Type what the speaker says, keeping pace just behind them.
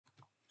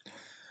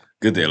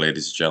Good day,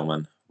 ladies and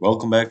gentlemen.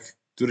 Welcome back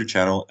to the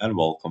channel and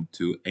welcome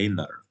to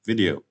another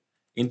video.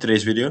 In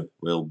today's video,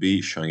 we'll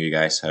be showing you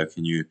guys how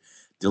can you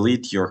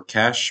delete your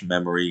cache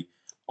memory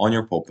on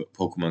your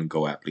Pokemon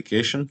Go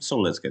application. So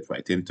let's get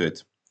right into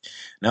it.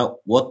 Now,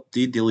 what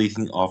the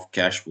deleting of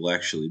cache will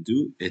actually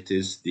do, it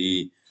is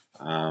the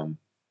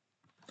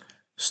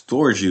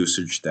storage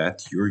usage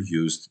that you're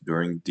used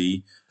during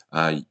the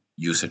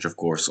usage, of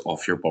course,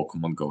 of your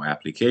Pokemon Go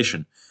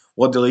application.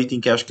 What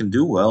deleting cache can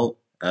do? Well,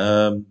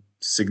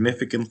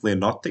 significantly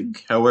nothing.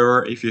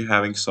 However, if you're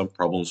having some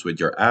problems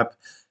with your app,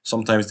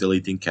 sometimes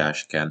deleting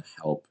cache can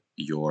help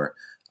your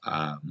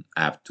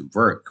app to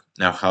work.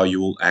 Now, how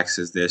you will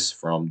access this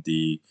from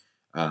the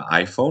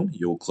iPhone,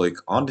 you'll click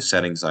on the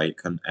settings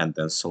icon and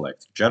then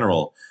select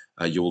general.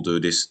 You will do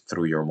this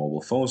through your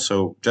mobile phone.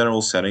 So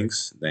general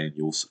settings, then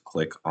you'll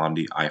click on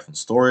the iPhone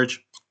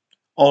storage.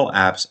 All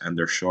apps and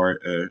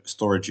their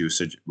storage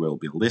usage will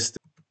be listed.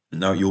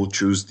 Now you'll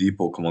choose the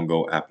Pokemon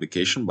Go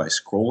application by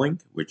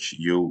scrolling, which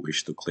you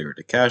wish to clear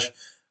the cache.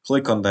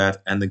 Click on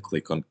that and then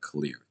click on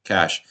clear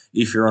cache.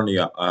 If you're on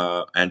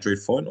the Android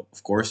phone,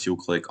 of course, you'll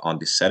click on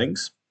the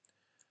settings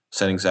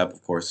app,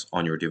 of course,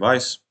 on your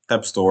device,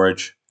 tap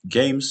storage,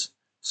 games,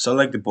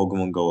 select the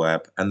Pokemon Go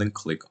app, and then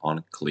click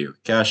on clear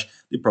cache.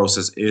 The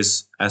process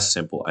is as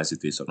simple as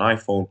it is on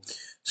iPhone.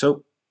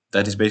 So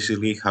that is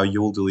basically how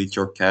you will delete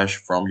your cache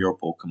from your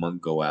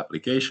Pokemon Go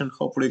application.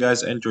 Hopefully you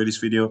guys enjoyed this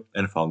video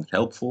and found it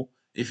helpful.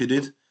 If you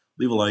did,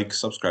 leave a like,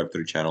 subscribe to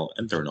the channel,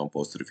 and turn on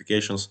post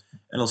notifications,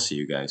 and I'll see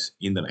you guys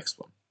in the next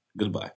one. Goodbye.